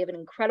Humanities Month. They have an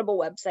incredible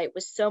website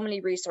with so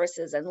many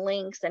resources and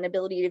links and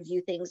ability to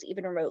view things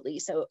even remotely.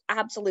 So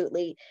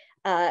absolutely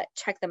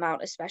check them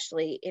out,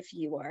 especially if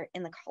you are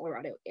in the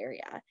Colorado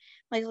area.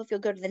 Michael, if you'll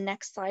go to the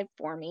next slide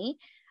for me,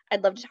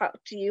 I'd love to talk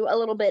to you a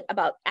little bit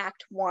about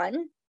Act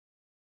 1.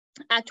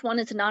 Act 1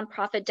 is a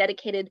nonprofit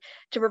dedicated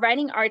to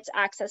providing arts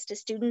access to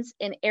students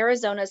in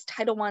Arizona's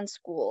Title I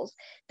schools.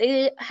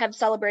 They have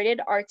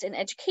celebrated Arts in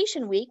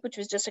Education Week, which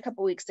was just a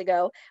couple weeks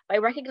ago, by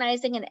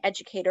recognizing an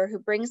educator who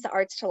brings the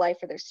arts to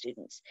life for their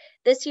students.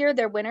 This year,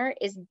 their winner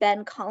is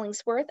Ben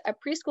Collingsworth, a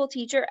preschool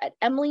teacher at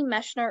Emily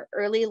Meshner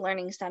Early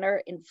Learning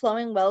Center in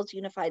Flowing Wells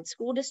Unified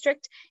School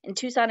District in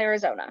Tucson,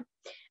 Arizona.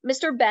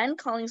 Mr. Ben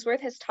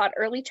Collingsworth has taught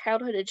early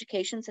childhood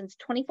education since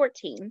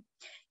 2014.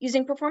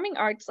 Using performing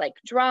arts like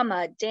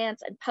drama,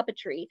 dance, and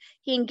puppetry,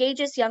 he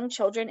engages young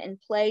children in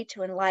play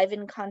to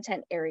enliven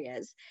content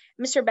areas.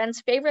 Mr.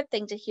 Ben's favorite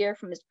thing to hear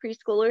from his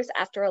preschoolers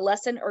after a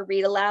lesson or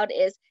read aloud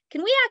is,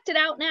 "Can we act it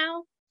out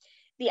now?"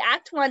 The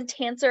Act One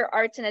Tancer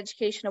Arts and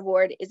Education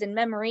Award is in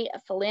memory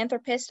of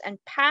philanthropist and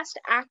past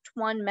Act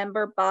One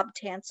member Bob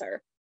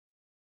Tancer.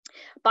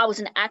 Bob was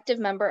an active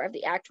member of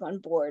the Act One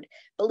board,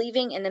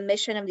 believing in the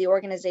mission of the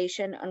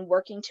organization and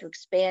working to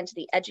expand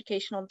the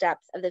educational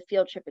depth of the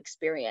field trip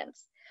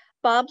experience.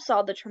 Bob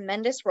saw the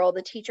tremendous role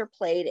the teacher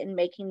played in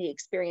making the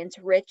experience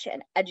rich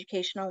and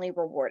educationally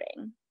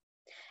rewarding.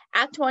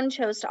 Act One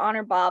chose to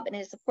honor Bob and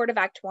his support of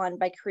Act One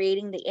by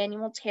creating the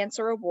annual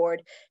Tancer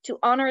Award to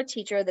honor a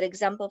teacher that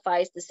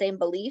exemplifies the same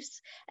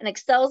beliefs and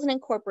excels in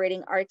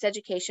incorporating arts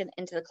education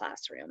into the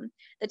classroom.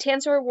 The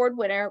Tancer Award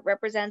winner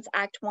represents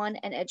Act One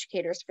and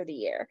educators for the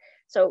year.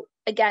 So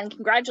again,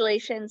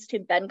 congratulations to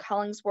Ben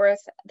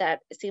Collingsworth.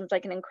 That seems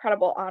like an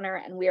incredible honor,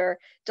 and we are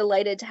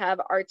delighted to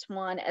have Arts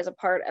One as a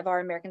part of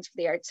our Americans for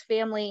the Arts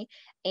family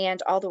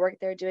and all the work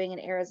they're doing in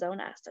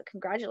Arizona. So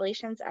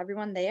congratulations,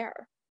 everyone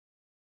there.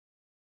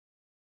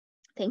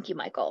 Thank you,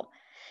 Michael.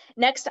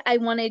 Next, I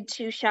wanted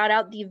to shout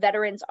out the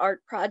Veterans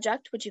Art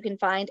Project, which you can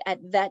find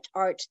at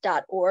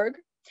vetart.org.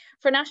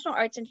 For National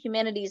Arts and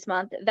Humanities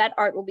Month, Vet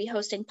Art will be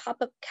hosting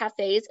pop-up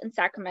cafes in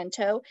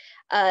Sacramento.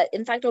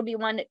 In fact, there'll be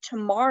one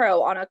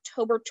tomorrow on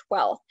October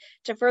 12th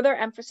to further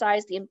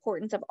emphasize the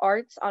importance of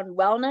arts on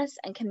wellness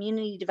and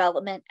community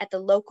development at the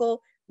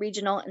local,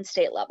 regional, and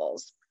state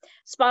levels.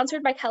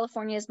 Sponsored by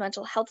California's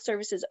Mental Health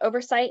Services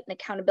Oversight and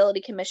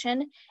Accountability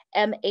Commission,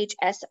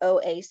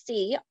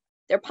 MHSOAC,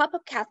 their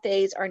pop-up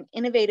cafes are an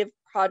innovative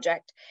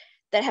project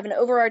that have an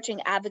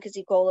overarching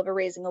advocacy goal of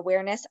raising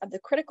awareness of the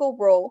critical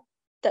role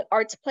that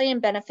arts play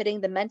in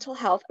benefiting the mental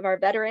health of our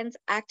veterans,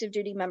 active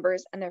duty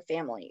members, and their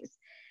families.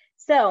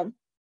 So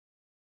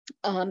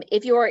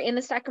if you are in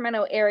the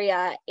Sacramento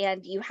area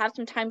and you have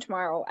some time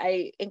tomorrow,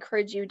 I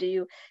encourage you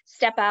to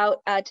step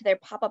out to their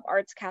pop-up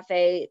arts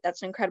cafe.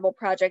 That's an incredible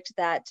project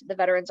that the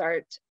Veterans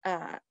Art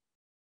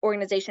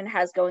organization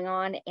has going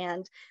on,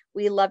 and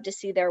we love to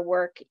see their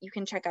work. You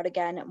can check out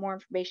again more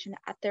information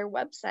at their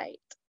website.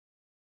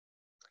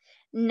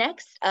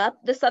 Next up,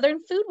 the Southern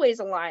Foodways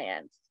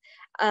Alliance.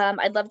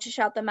 I'd love to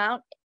shout them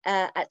out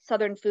at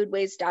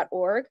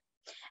southernfoodways.org.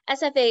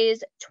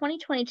 SFA's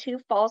 2022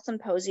 Fall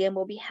Symposium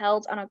will be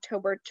held on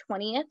October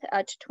 20th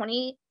to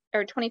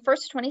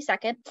 21st to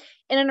 22nd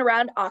in and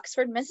around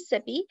Oxford,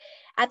 Mississippi,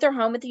 at their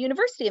home at the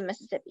University of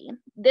Mississippi.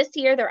 This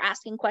year, they're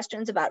asking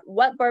questions about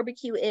what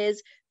barbecue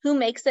is, who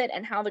makes it,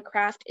 and how the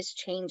craft is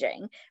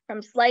changing.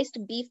 From sliced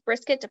beef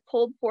brisket to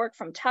pulled pork,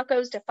 from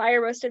tacos to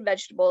fire-roasted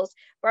vegetables,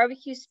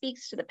 barbecue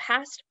speaks to the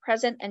past,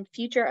 present, and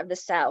future of the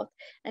South,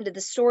 and to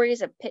the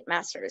stories of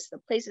pitmasters, the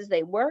places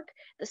they work,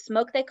 the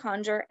smoke they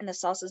conjure, and the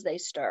sauces they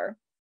stir.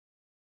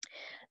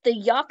 The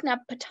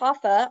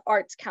Yoknapatawpha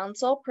Arts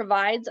Council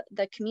provides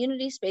the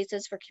community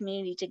spaces for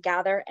community to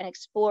gather and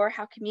explore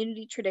how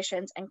community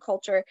traditions and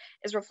culture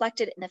is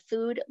reflected in the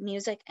food,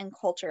 music, and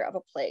culture of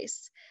a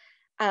place.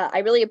 I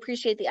really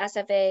appreciate the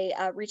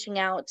SFA reaching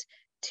out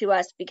to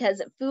us,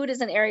 because food is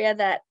an area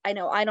that I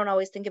know I don't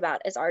always think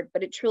about as art,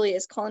 but it truly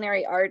is.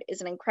 Culinary art is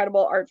an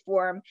incredible art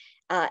form,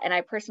 and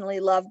I personally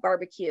love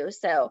barbecue.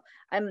 So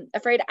I'm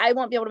afraid I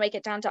won't be able to make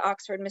it down to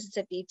Oxford,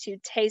 Mississippi to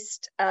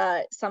taste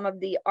some of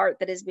the art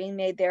that is being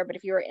made there. But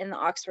if you're in the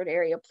Oxford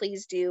area,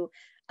 please do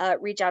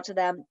reach out to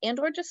them, and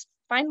or just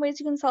find ways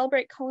you can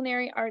celebrate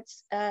culinary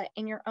arts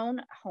in your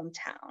own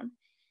hometown.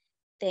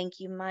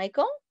 Thank you,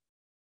 Michael.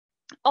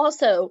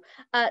 Also,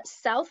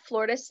 South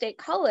Florida State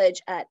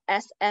College at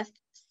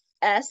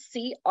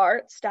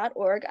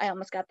scarts.org. I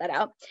almost got that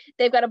out.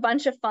 They've got a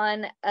bunch of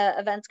fun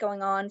events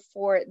going on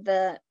for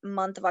the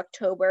month of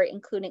October,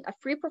 including a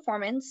free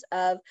performance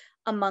of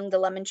Among the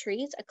Lemon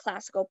Trees, a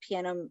classical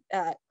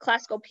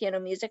piano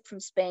music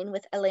from Spain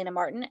with Elena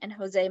Martin and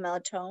Jose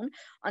Melitón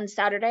on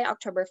Saturday,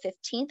 October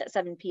 15th at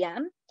 7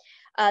 p.m.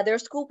 There are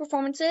school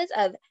performances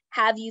of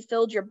Have You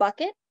Filled Your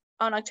Bucket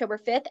on October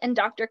 5th and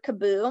Dr.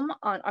 Kaboom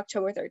on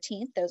October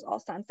 13th. Those all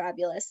sound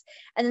fabulous.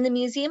 And then the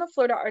Museum of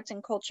Florida Arts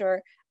and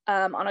Culture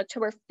on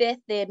October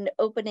 5th, they had an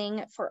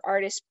opening for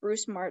artist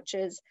Bruce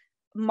Marsh's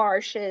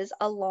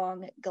A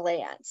Long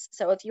Glance.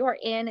 So if you are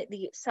in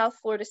the South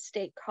Florida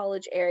State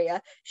College area, you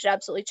should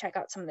absolutely check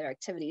out some of their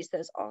activities.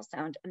 Those all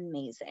sound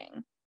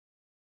amazing.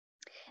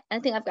 And I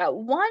think I've got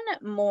one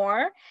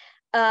more.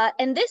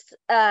 And this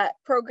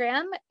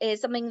program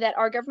is something that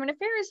our government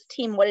affairs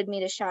team wanted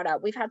me to shout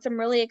out. We've had some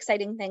really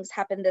exciting things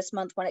happen this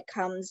month when it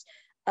comes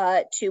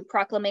to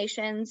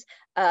proclamations.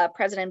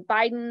 President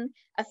Biden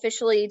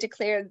officially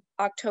declared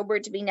October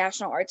to be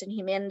National Arts and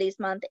Humanities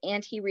Month,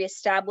 and he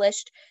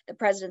reestablished the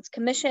President's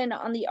Commission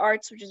on the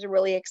Arts, which is a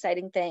really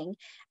exciting thing.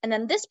 And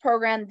then this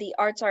program, the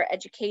Arts Our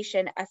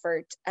Education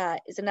effort,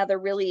 is another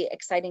really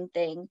exciting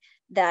thing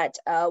that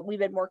we've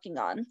been working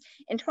on.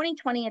 In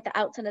 2020, at the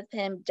outset of the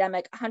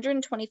pandemic,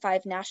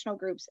 125 national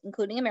groups,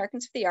 including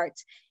Americans for the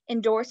Arts,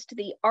 endorsed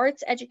the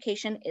Arts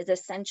Education is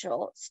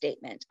Essential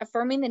statement,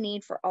 affirming the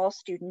need for all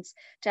students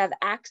to have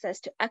access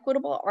to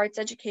equitable arts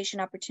education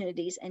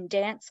opportunities in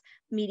dance,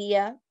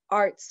 media,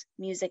 arts,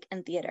 music,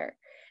 and theater.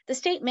 The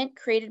statement,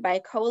 created by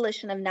a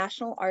coalition of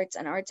national arts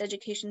and arts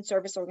education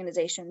service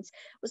organizations,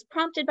 was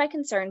prompted by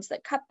concerns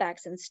that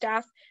cutbacks in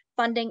staff,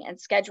 funding, and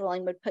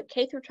scheduling would put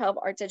K-12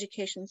 arts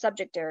education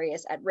subject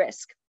areas at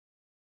risk,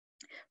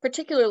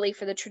 particularly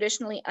for the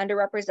traditionally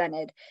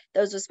underrepresented,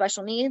 those with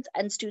special needs,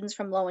 and students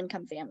from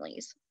low-income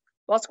families.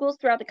 While schools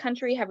throughout the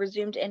country have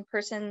resumed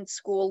in-person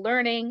school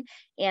learning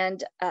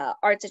and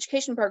arts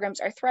education programs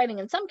are thriving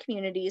in some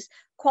communities,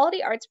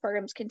 quality arts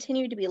programs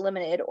continue to be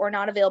limited or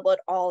not available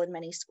at all in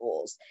many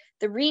schools.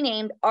 The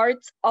renamed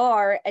Arts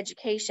Are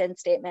Education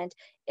statement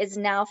is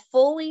now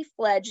fully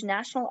fledged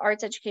national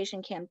arts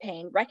education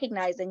campaign,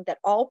 recognizing that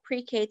all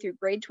pre-K through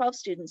grade 12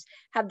 students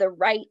have the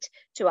right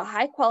to a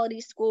high-quality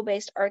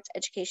school-based arts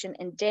education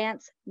in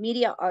dance,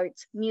 media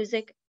arts,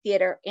 music,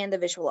 theater, and the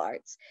visual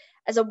arts.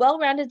 As a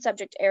well-rounded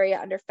subject area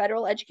under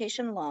federal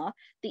education law,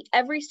 the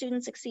Every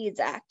Student Succeeds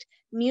Act,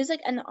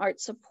 music and the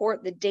arts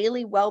support the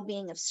daily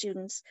well-being of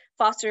students,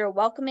 foster a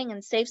welcoming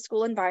and safe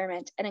school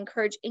environment, and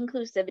encourage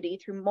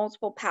inclusivity through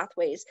multiple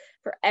pathways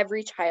for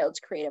every child's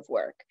creative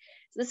work.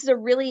 So this is a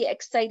really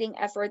exciting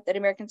effort that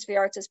Americans for the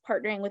Arts is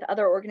partnering with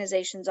other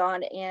organizations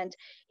on. And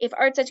if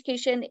arts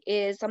education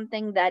is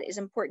something that is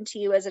important to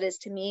you as it is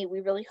to me, we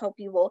really hope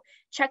you will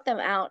check them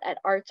out at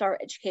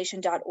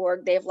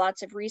artsareeducation.org. They have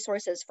lots of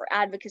resources for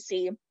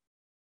advocacy,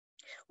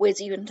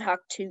 ways you can talk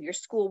to your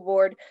school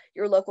board,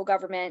 your local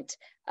government,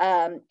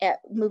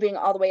 moving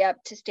all the way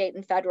up to state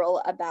and federal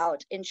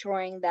about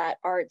ensuring that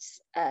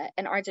arts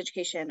and arts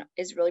education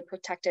is really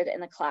protected in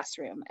the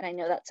classroom. And I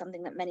know that's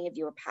something that many of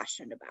you are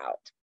passionate about.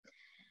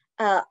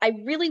 I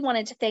really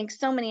wanted to thank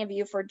so many of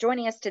you for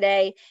joining us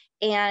today.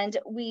 And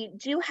we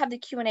do have the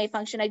Q&A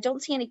function. I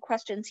don't see any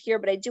questions here,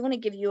 but I do want to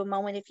give you a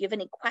moment if you have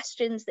any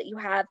questions that you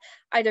have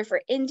either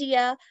for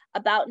India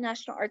about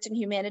National Arts and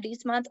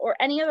Humanities Month or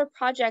any other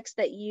projects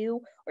that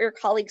you or your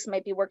colleagues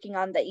might be working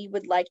on that you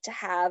would like to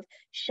have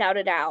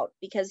shouted out,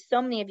 because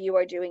so many of you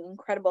are doing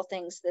incredible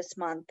things this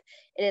month.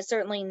 It is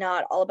certainly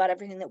not all about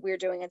everything that we're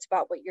doing. It's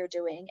about what you're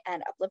doing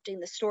and uplifting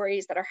the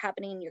stories that are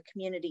happening in your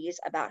communities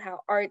about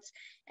how arts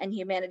and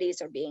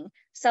humanities are being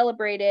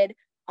celebrated,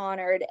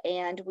 honored,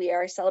 and we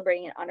are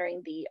celebrating and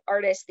honoring the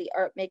artists, the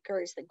art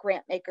makers, the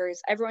grant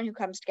makers, everyone who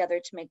comes together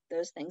to make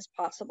those things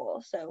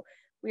possible. So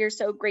we are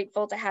so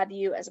grateful to have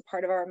you as a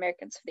part of our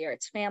Americans for the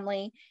Arts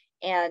family,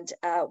 and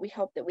we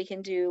hope that we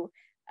can do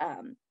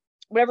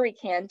whatever we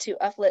can to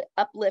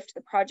uplift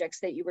the projects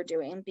that you were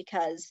doing,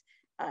 because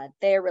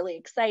they are really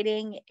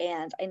exciting,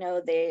 and I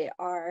know they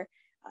are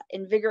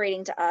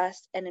invigorating to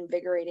us and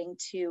invigorating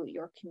to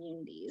your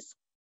communities.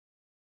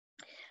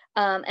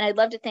 And I'd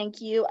love to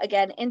thank you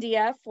again,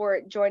 India, for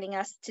joining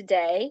us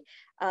today.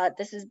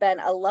 This has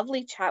been a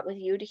lovely chat with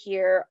you to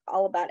hear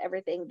all about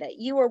everything that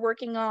you are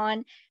working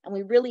on. And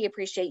we really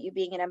appreciate you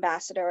being an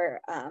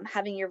ambassador.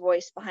 Having your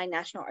voice behind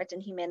National Arts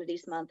and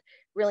Humanities Month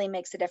really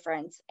makes a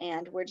difference.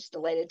 And we're just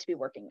delighted to be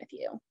working with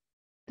you.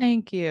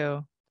 Thank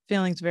you.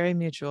 Feelings very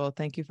mutual.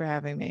 Thank you for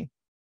having me.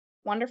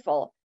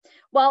 Wonderful.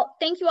 Well,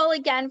 thank you all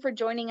again for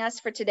joining us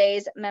for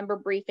today's member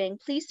briefing.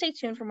 Please stay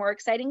tuned for more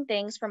exciting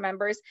things for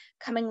members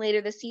coming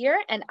later this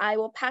year, and I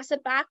will pass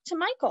it back to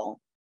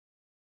Michael.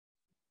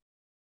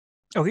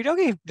 Okie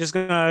dokie. Just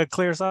gonna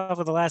clear us off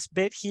with the last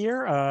bit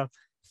here.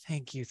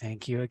 Thank you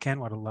again.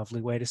 What a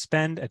lovely way to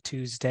spend a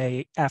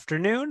Tuesday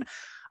afternoon.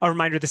 A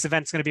reminder, this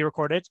event is going to be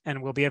recorded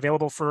and will be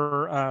available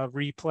for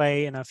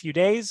replay in a few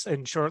days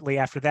and shortly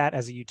after that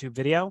as a YouTube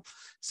video.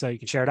 So you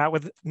can share it out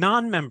with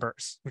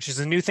non-members, which is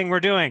a new thing we're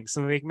doing.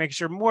 So we can make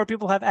sure more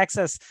people have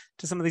access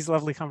to some of these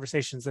lovely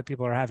conversations that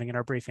people are having in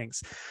our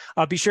briefings.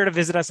 Be sure to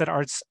visit us at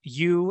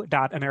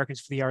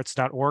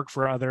artsu.americansforthearts.org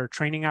for other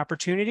training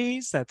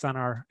opportunities. That's on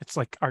our, it's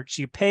like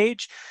ArtU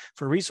page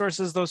for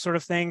resources, those sort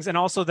of things. And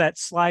also that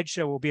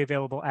slideshow will be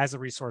available as a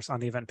resource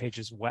on the event page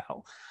as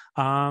well.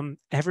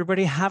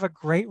 Everybody have a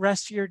great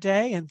rest of your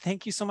day, and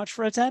thank you so much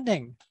for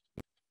attending.